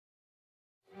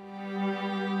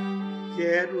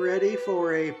Get ready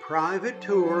for a private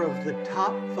tour of the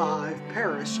top 5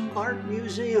 Paris art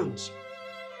museums.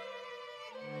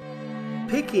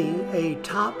 Picking a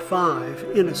top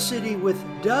 5 in a city with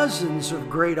dozens of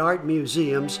great art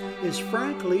museums is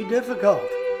frankly difficult.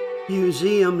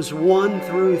 Museums 1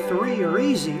 through 3 are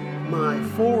easy. My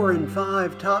 4 and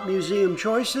 5 top museum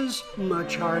choices,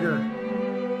 much harder.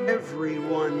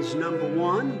 Everyone's number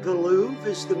 1, the Louvre,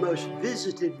 is the most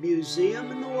visited museum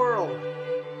in the world.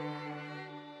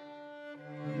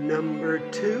 Number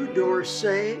 2,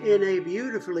 d'Orsay, in a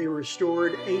beautifully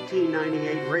restored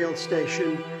 1898 rail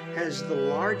station, has the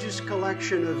largest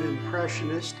collection of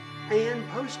Impressionist and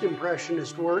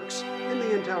Post-Impressionist works in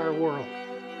the entire world.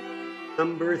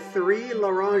 Number 3,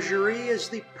 Orangerie is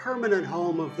the permanent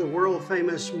home of the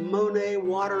world-famous Monet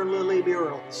water lily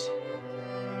murals.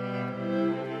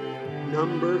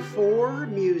 Number 4,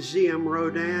 Museum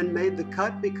Rodin made the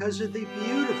cut because of the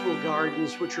beautiful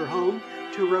gardens which are home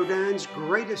to Rodin's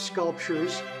greatest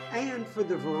sculptures and for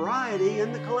the variety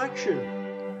in the collection.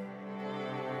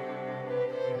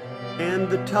 And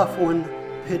the tough one,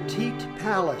 Petit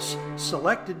Palace,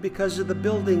 selected because of the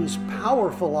building's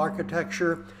powerful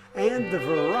architecture and the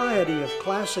variety of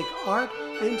classic art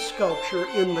and sculpture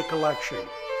in the collection.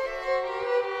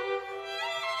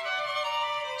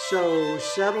 So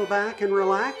settle back and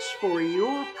relax for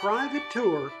your private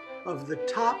tour of the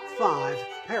top 5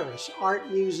 Paris art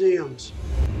museums.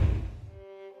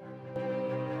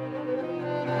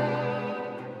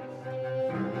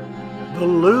 The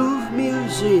Louvre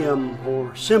Museum,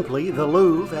 or simply the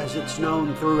Louvre as it's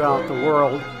known throughout the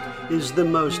world, is the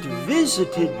most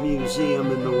visited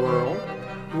museum in the world,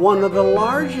 one of the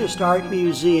largest art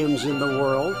museums in the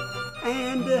world,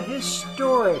 and a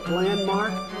historic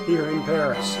landmark here in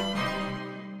Paris.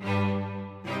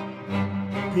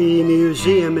 The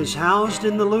museum is housed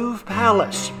in the Louvre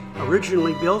Palace,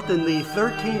 originally built in the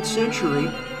 13th century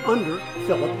under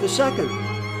Philip II.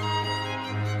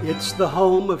 It's the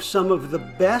home of some of the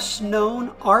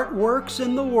best-known artworks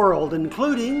in the world,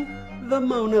 including the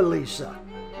Mona Lisa.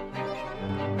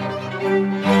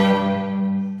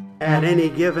 At any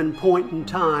given point in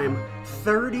time,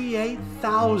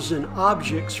 38,000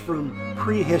 objects from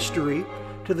prehistory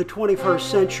to the 21st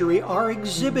century are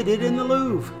exhibited in the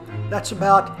Louvre. That's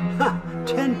about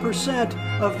 10%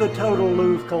 of the total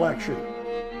Louvre collection.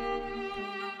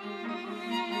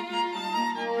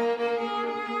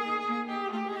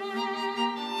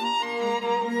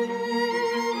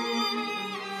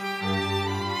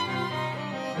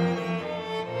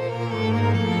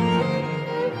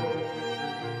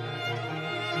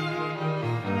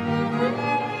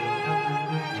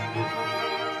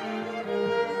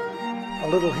 A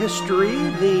little history.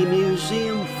 The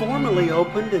museum formally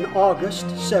opened in August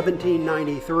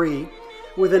 1793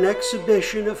 with an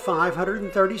exhibition of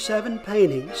 537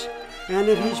 paintings, and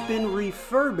it has been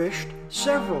refurbished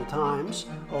several times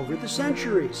over the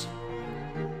centuries.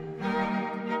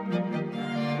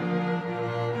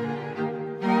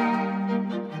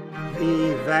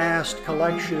 The vast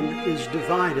collection is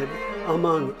divided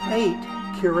among 8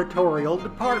 curatorial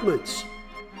departments: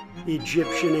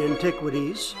 Egyptian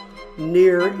antiquities,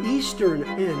 Near Eastern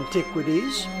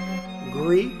antiquities,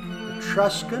 Greek,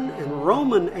 Etruscan, and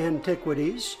Roman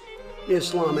antiquities,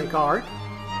 Islamic art,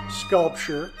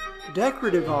 sculpture,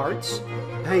 decorative arts,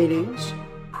 paintings,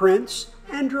 prints,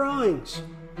 and drawings.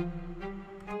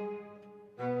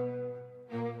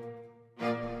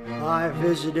 I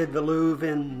visited the Louvre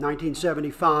in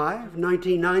 1975,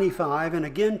 1995, and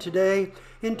again today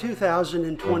in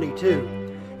 2022.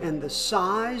 And the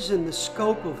size and the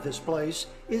scope of this place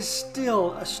is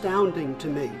still astounding to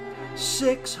me.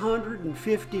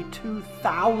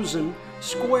 652,000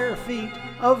 square feet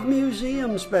of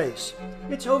museum space.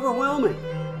 It's overwhelming.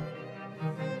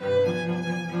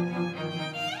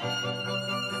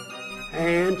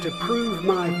 And to prove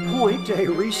my point, a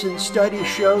recent study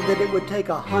showed that it would take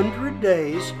 100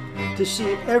 days to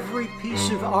see every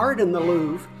piece of art in the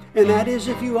Louvre, and that is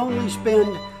if you only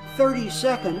spend 30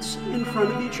 seconds in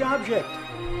front of each object.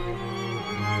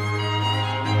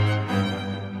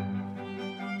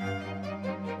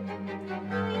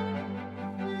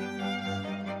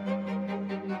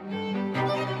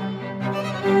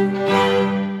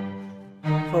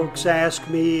 Folks ask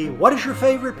me, what is your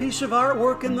favorite piece of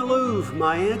artwork in the Louvre?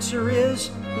 My answer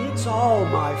is, it's all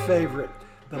my favorite.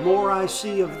 The more I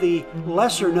see of the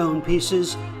lesser-known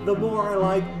pieces, the more I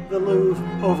like the Louvre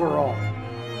overall.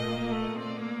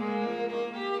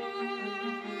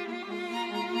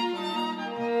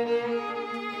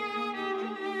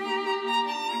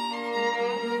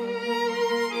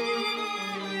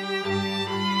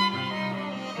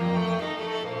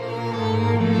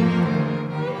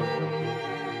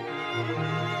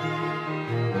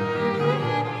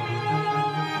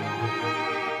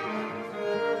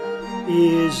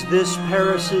 this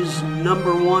Paris's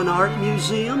 #1 art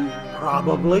museum?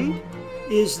 Probably.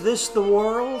 Is this the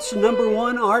world's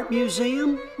 #1 art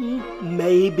museum?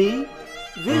 Maybe.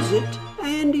 Visit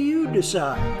and you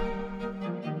decide.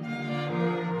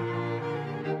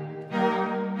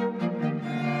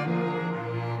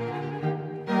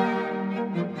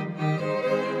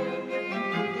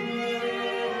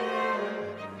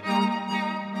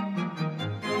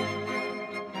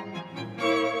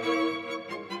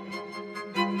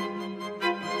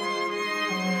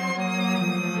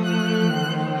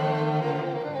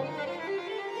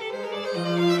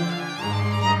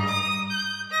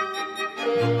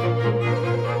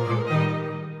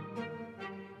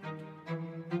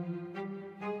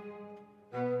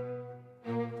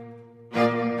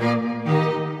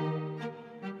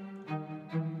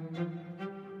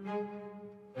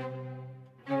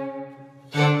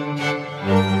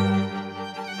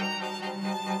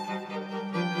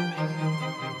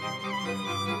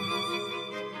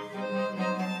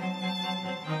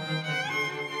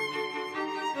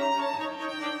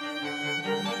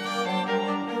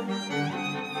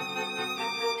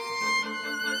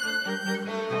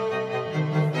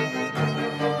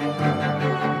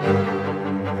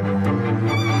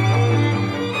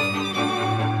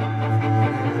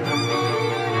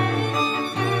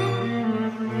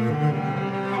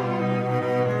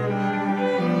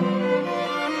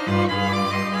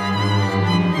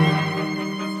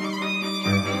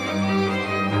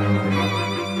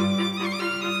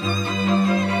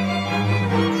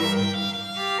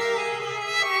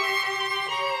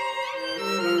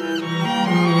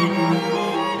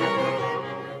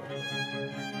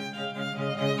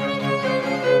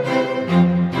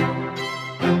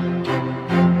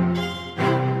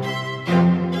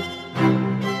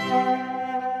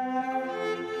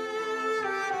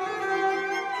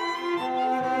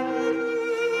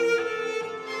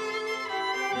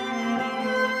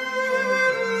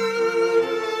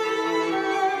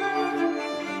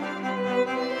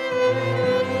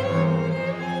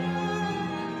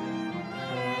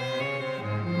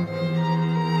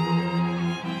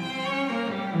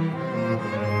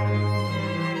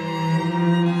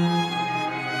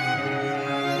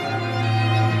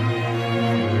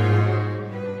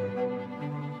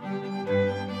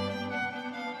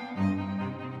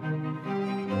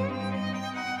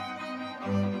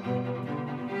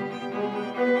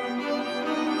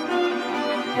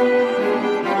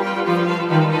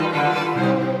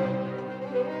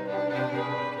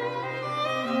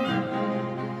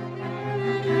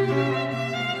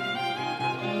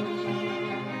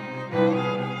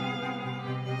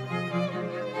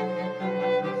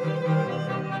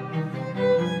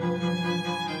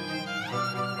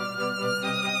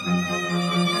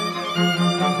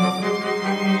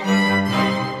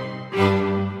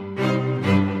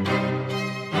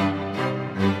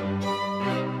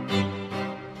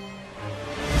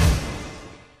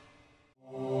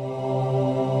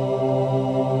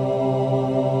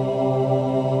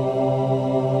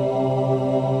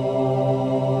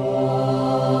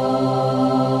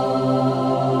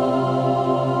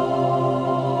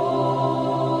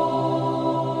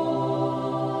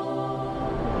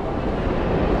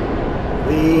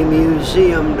 The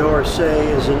Muséum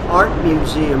d'Orsay is an art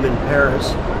museum in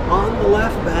Paris on the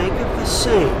left bank of the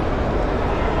Seine.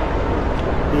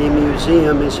 The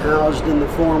museum is housed in the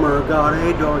former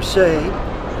Gare d'Orsay,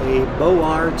 a Beaux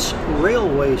Arts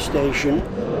railway station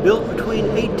built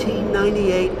between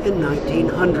 1898 and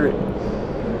 1900.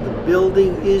 The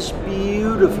building is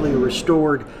beautifully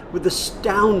restored with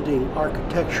astounding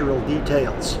architectural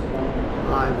details.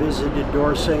 I visited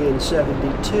d'Orsay in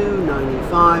 '72,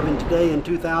 '95, and today in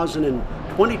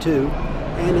 2022,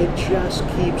 and it just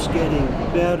keeps getting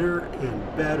better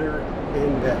and better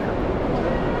and better.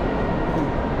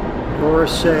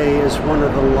 D'Orsay is one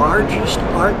of the largest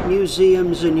art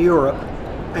museums in Europe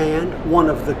and one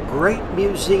of the great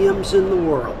museums in the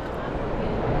world.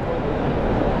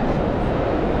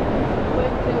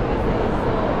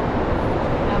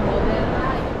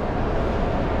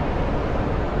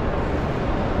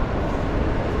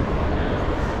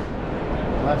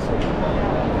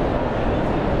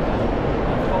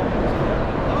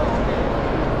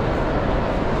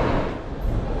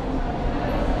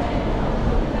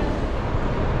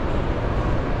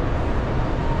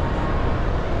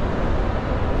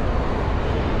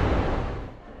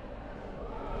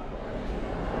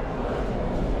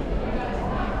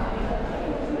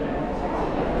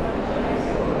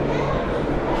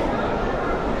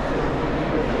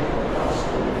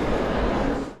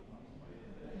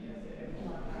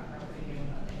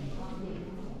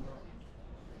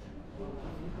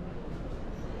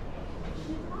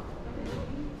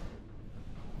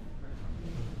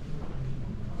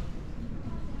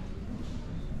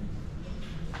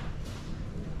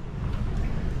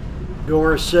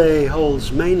 d'Orsay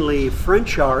holds mainly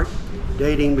French art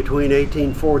dating between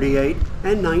 1848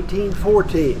 and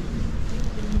 1914.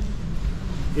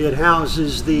 It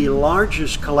houses the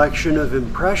largest collection of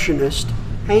Impressionist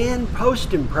and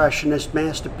Post-Impressionist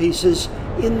masterpieces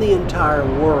in the entire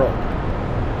world.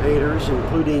 Painters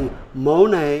including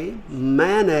Monet,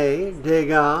 Manet,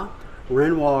 Degas,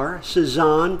 Renoir,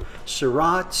 Cézanne,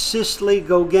 Seurat, Sisley,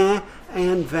 Gauguin,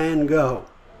 and Van Gogh.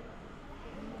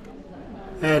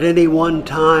 At any one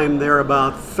time, there are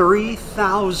about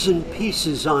 3,000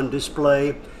 pieces on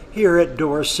display here at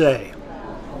d'Orsay.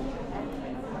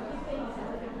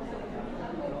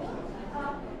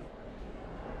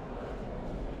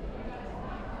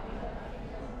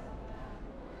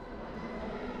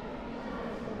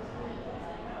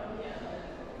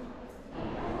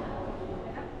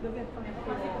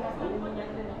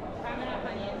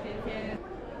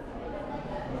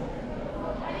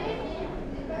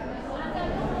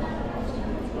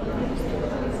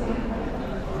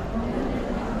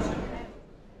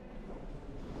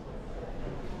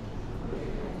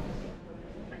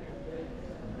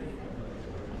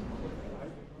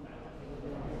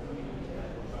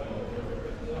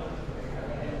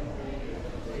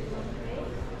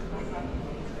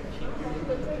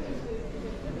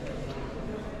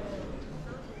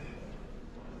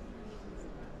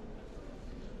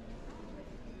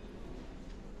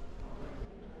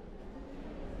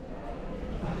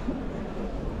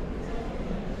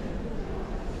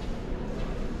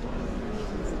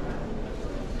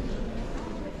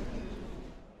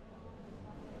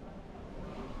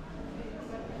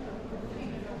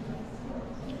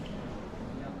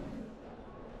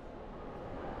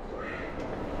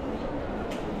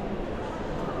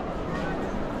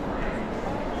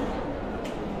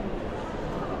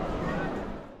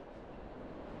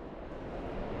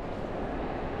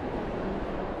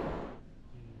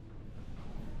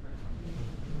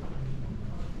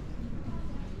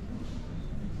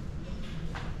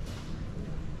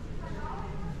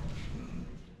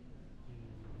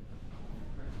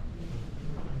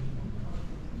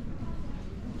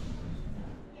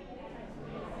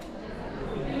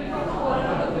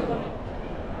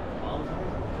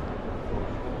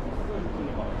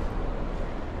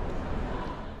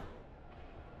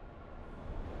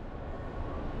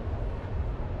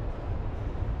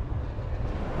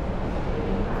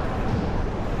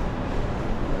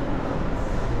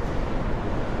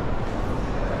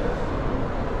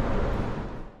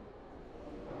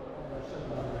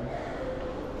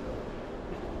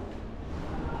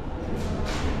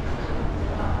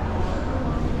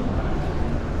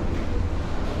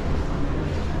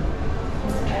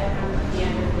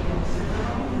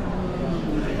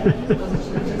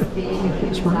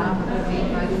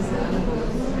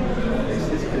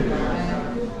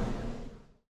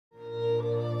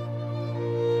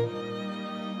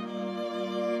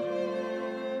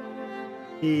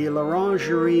 The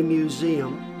Orangerie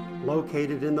Museum,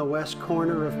 located in the west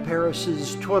corner of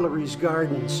Paris's Tuileries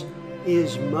Gardens,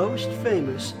 is most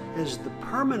famous as the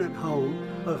permanent home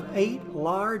of 8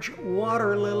 large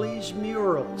water lilies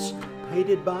murals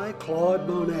painted by Claude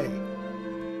Monet.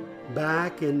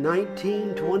 Back in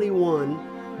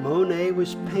 1921, Monet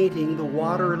was painting the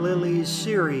Water Lilies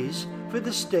series for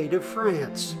the state of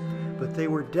France, but they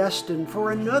were destined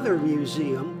for another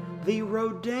museum, the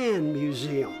Rodin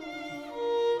Museum.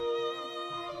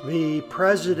 The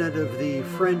president of the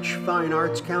French Fine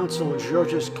Arts Council,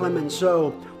 Georges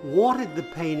Clemenceau, wanted the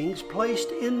paintings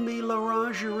placed in the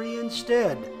Orangerie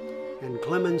instead, and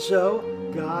Clemenceau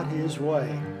got his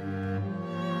way.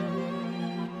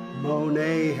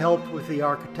 Monet helped with the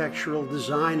architectural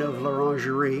design of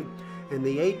Orangerie, and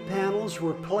the 8 panels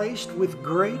were placed with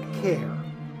great care.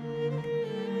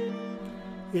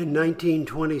 In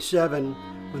 1927,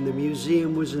 when the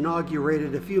museum was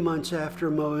inaugurated a few months after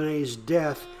Monet's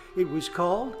death, it was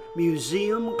called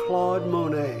Museum Claude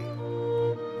Monet.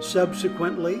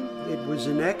 Subsequently, it was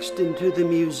annexed into the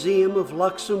Museum of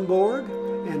Luxembourg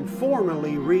and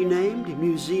formally renamed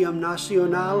Muséum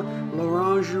National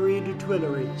L'Orangerie des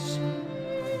Tuileries.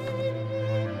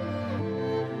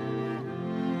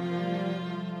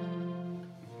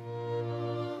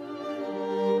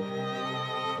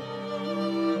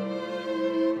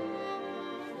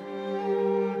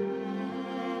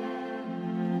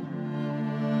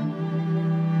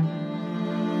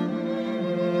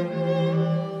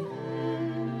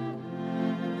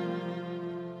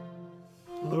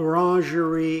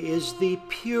 Orangerie is the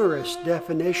purest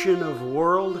definition of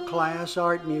world-class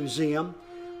art museum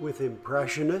with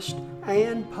Impressionist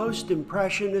and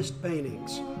Post-Impressionist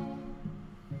paintings.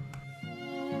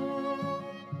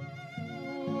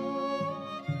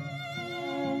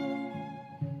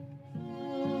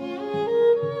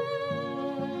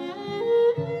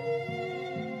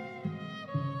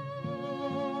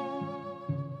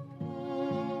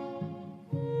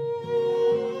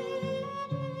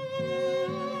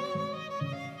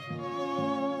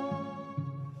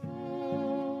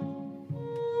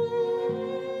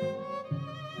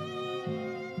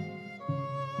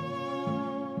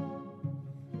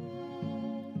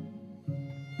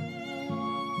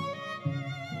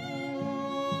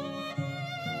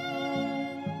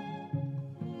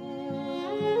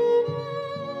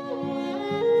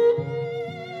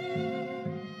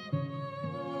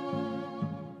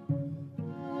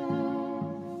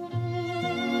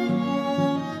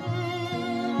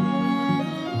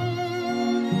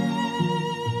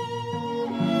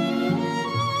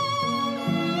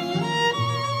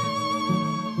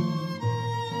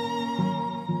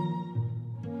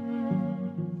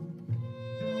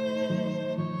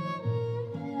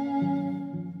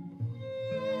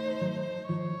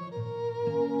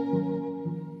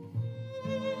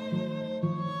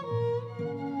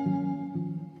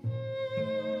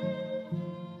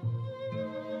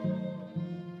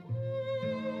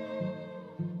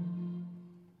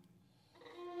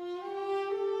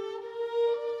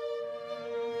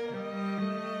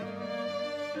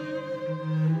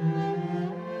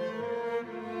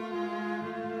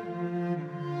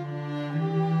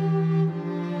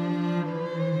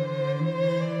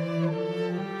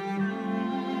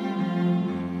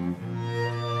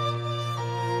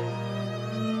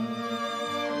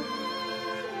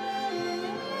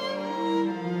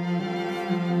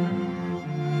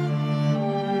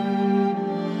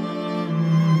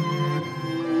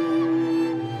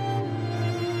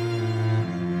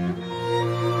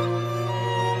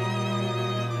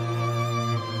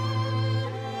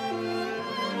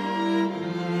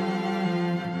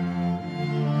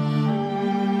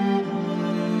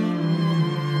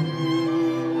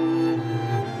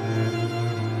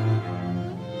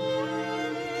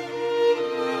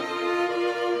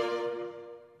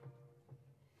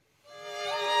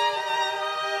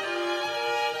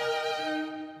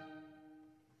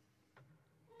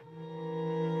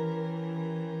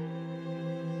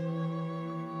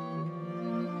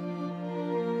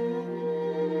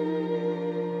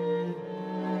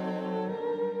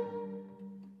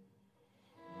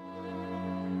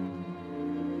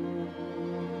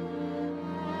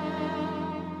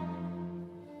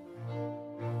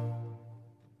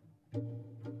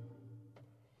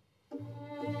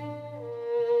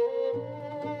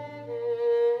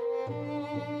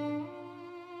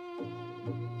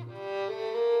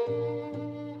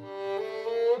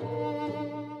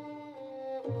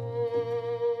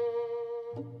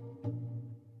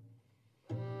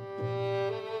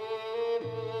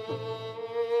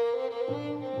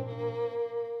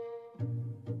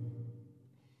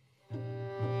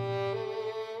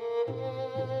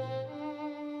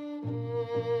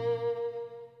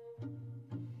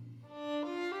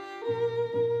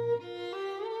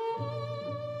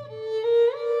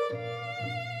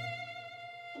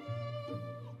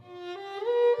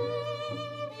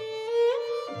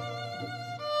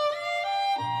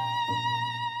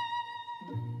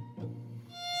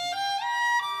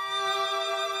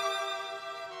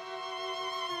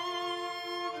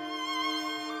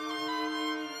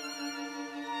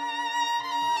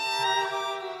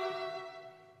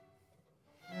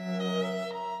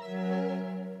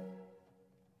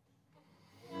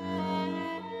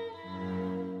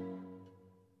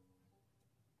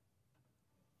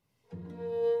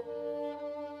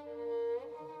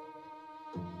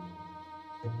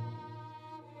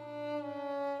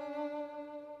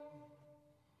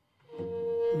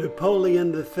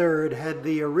 Napoleon III had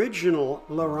the original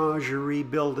L'Orangerie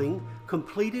building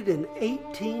completed in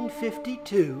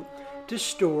 1852 to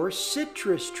store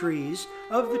citrus trees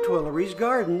of the Tuileries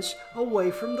Gardens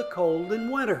away from the cold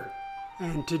in winter.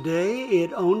 And today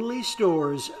it only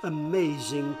stores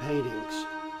amazing paintings.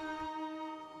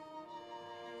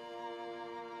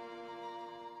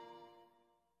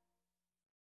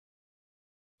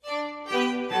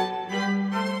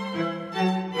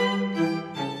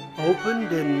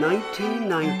 Opened in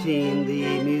 1919,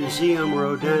 the Museum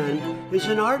Rodin is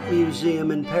an art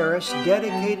museum in Paris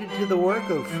dedicated to the work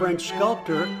of French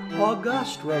sculptor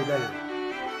Auguste Rodin.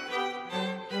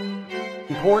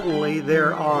 Importantly,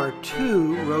 there are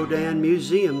 2 Rodin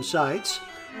museum sites,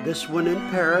 this one in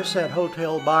Paris at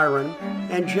Hotel Byron,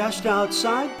 and just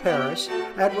outside Paris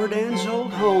at Rodin's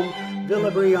old home,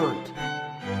 Villa-Briant.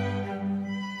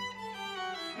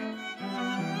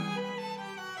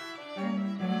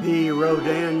 The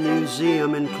Rodin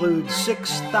Museum includes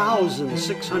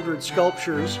 6,600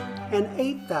 sculptures and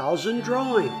 8,000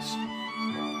 drawings.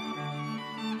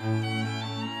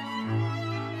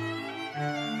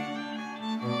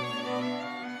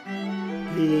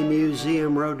 The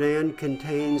Museum Rodin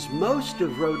contains most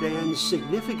of Rodin's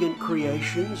significant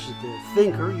creations, the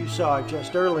Thinker you saw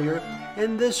just earlier,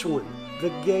 and this one, The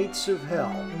Gates of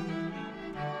Hell.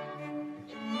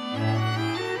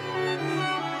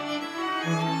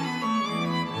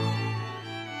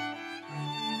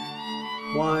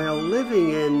 While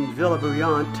living in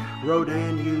Villa-Briant,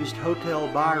 Rodin used Hotel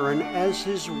Byron as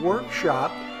his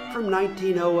workshop from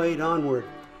 1908 onward,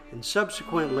 and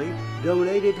subsequently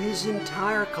donated his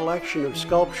entire collection of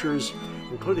sculptures,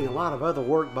 including a lot of other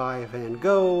work by Van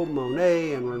Gogh,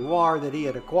 Monet, and Renoir that he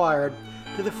had acquired,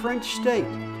 to the French state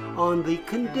on the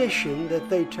condition that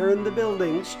they turn the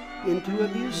buildings into a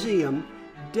museum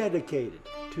dedicated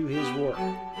to his work.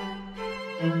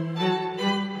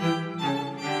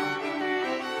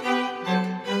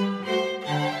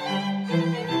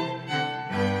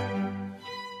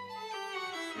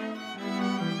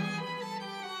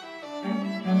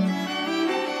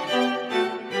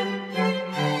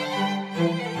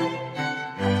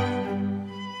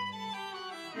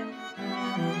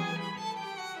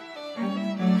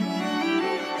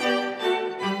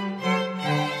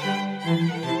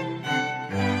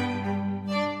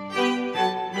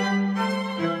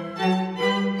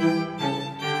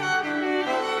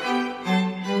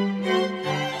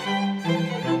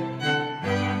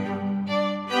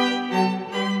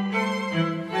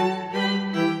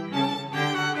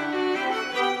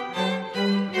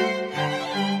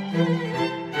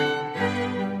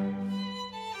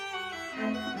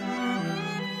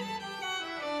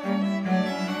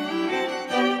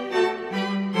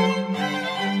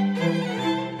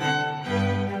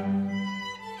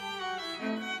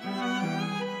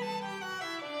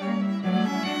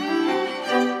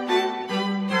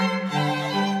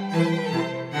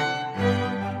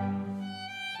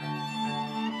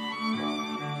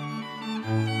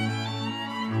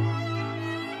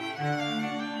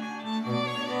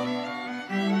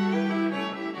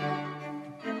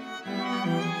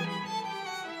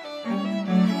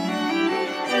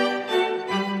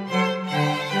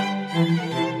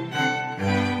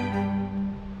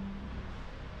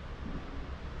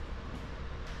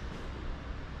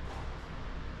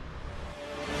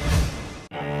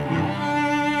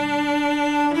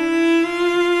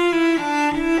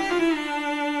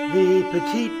 The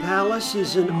Petit Palace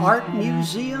is an art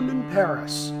museum in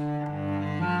Paris.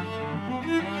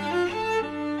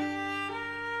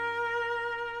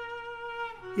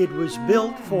 It was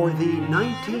built for the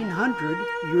 1900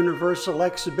 Universal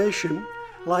Exhibition,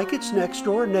 like its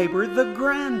next-door neighbor, the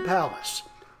Grand Palace.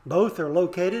 Both are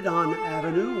located on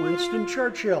Avenue Winston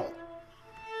Churchill.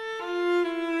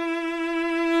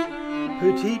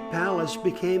 Petit Palace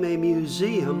became a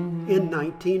museum in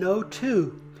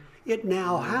 1902. It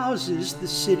now houses the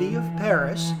City of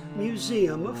Paris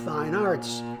Museum of Fine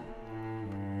Arts.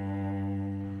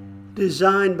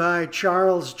 Designed by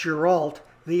Charles Girault,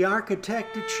 the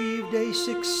architect achieved a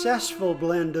successful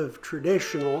blend of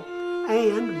traditional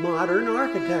and modern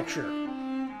architecture.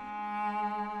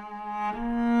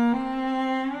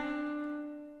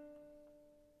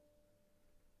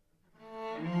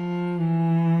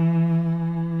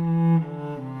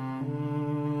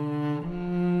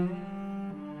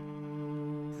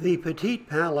 The Petit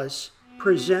Palace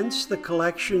presents the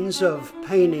collections of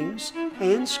paintings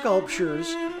and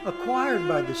sculptures acquired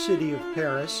by the City of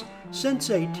Paris since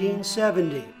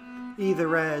 1870,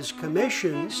 either as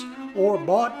commissions or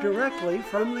bought directly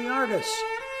from the artists.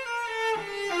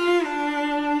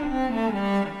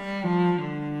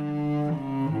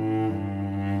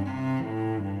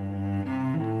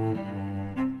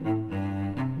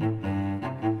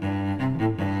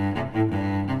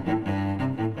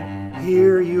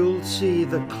 see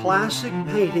the classic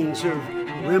paintings of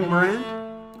Rembrandt,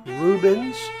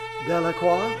 Rubens,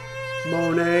 Delacroix,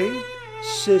 Monet,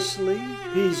 Sisley,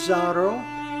 Pissarro,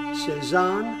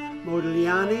 Cézanne,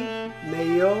 Modigliani,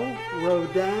 Maillot,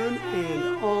 Rodin,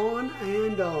 and on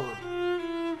and on.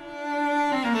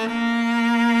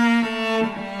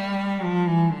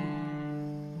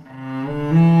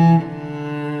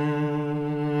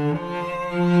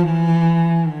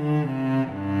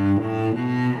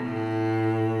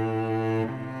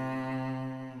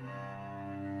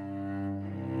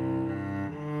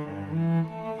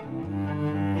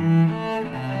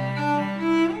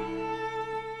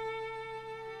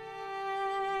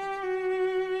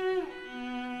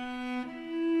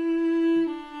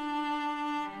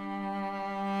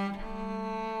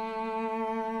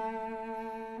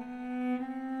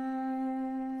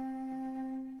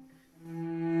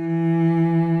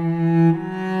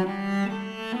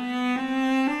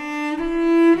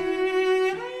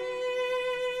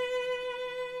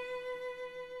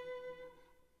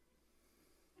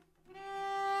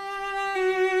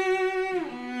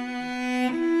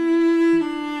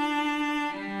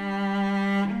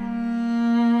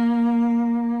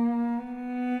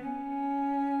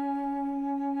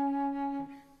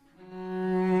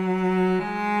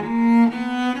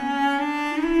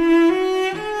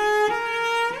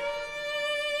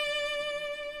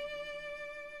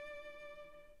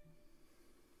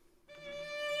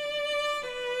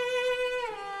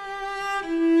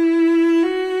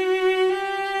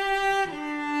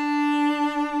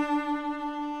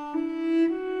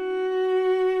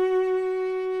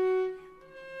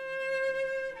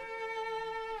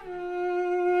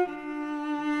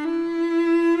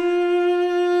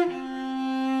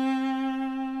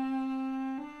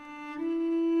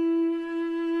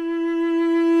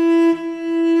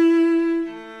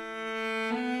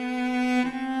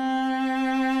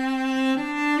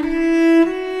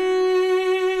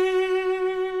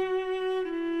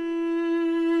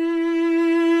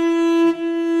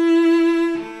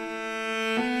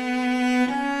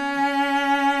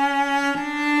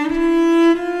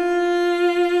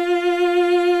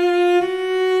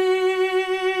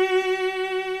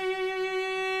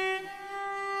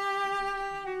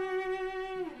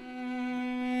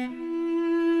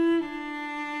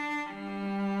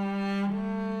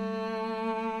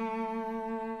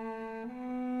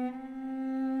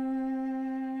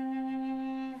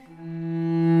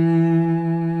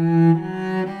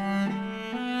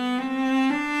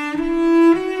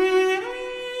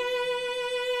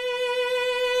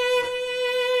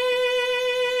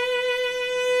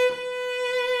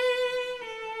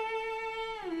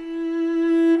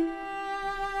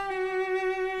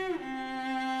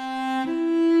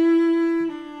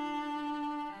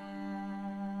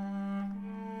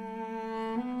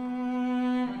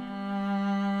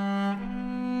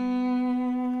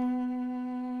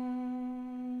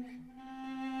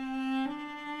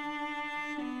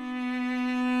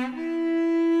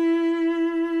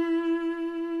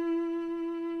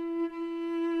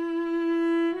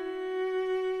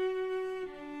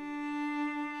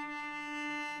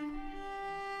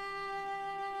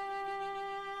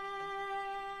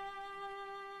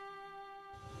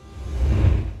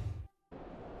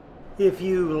 If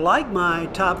you like my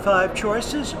top 5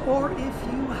 choices, or if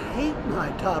you hate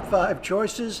my top 5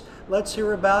 choices, let's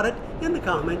hear about it in the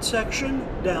comment section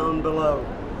down below.